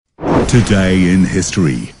Today in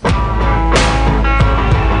History.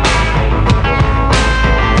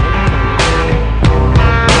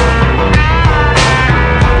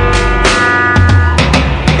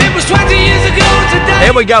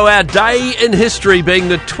 Here we go, our day in history being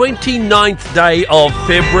the 29th day of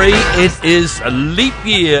February. It is a leap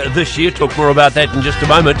year this year. Talk more about that in just a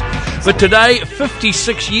moment. But today,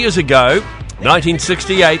 56 years ago,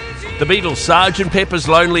 1968, the Beatles' Sgt. Pepper's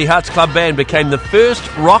Lonely Hearts Club Band became the first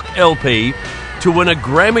rock LP to win a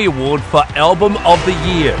Grammy Award for Album of the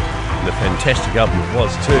Year. And a fantastic album it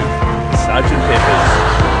was too, Sgt.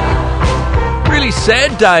 Pepper's. Really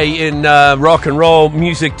sad day in rock and roll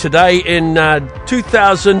music today in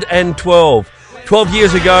 2012. 12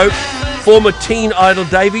 years ago, former teen idol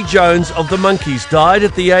Davy Jones of the Monkees died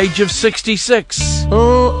at the age of 66.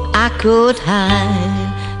 Oh, I could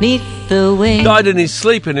hide neath the wing. Died in his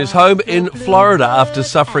sleep in his home in Florida after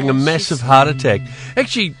suffering a massive heart attack.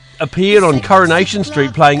 Actually appeared on Coronation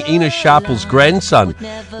Street playing Ina Sharple's grandson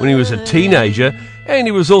when he was a teenager. And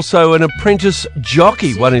he was also an apprentice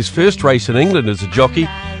jockey, won his first race in England as a jockey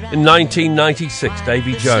in 1996,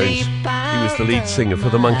 Davy Jones. He was the lead singer for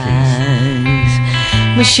the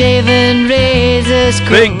Monkees. My shaven razors.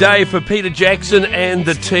 Big day for Peter Jackson and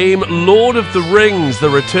the team. Lord of the Rings, The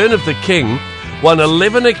Return of the King, won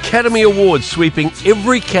 11 Academy Awards, sweeping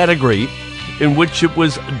every category in which it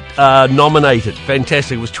was nominated.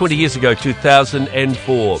 Fantastic. It was 20 years ago,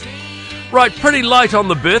 2004. Right, pretty light on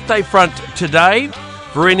the birthday front today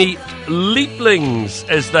for any leaplings,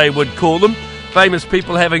 as they would call them. Famous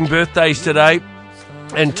people having birthdays today.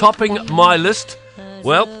 And topping my list,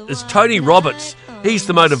 well, is Tony Roberts. He's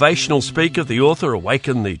the motivational speaker, the author,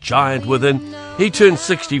 Awaken the Giant Within. He turned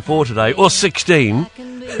 64 today, or 16.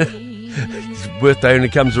 His birthday only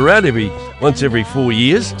comes around once every 4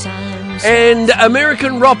 years. And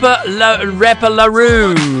American rapper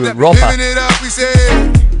LaRue.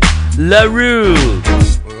 LaRue,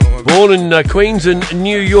 born in Queens in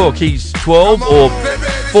New York. He's 12 or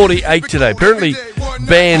 48 today. Apparently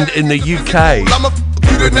banned in the UK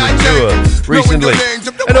recently.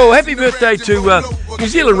 And happy birthday to New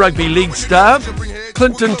Zealand Rugby League star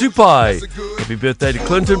Clinton Tupai. Happy birthday to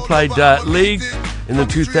Clinton. Played league in the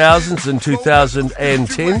 2000s and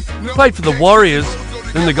 2010. Played for the Warriors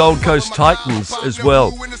and the Gold Coast Titans as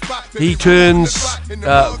well. He turns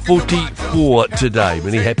 44 today.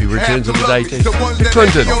 Many happy returns of the day to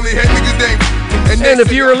Clinton. And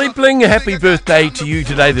if you're a leapling, happy birthday to you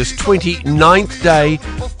today, this 29th day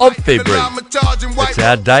of February. It's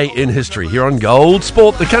our day in history here on Gold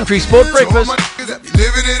Sport, the country sport breakfast.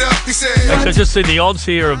 Actually, I just see the odds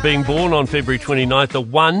here of being born on February 29th are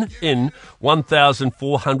 1 in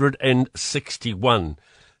 1,461.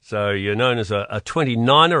 So you're known as a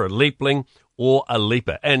 29er, a leapling, or a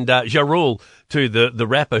leaper. And Ja Rule, to the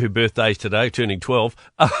rapper who birthdays today, turning 12,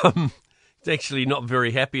 he's actually not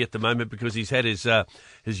very happy at the moment because he's had his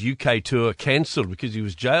UK tour cancelled because he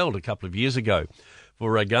was jailed a couple of years ago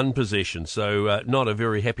for gun possession. So not a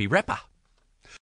very happy rapper.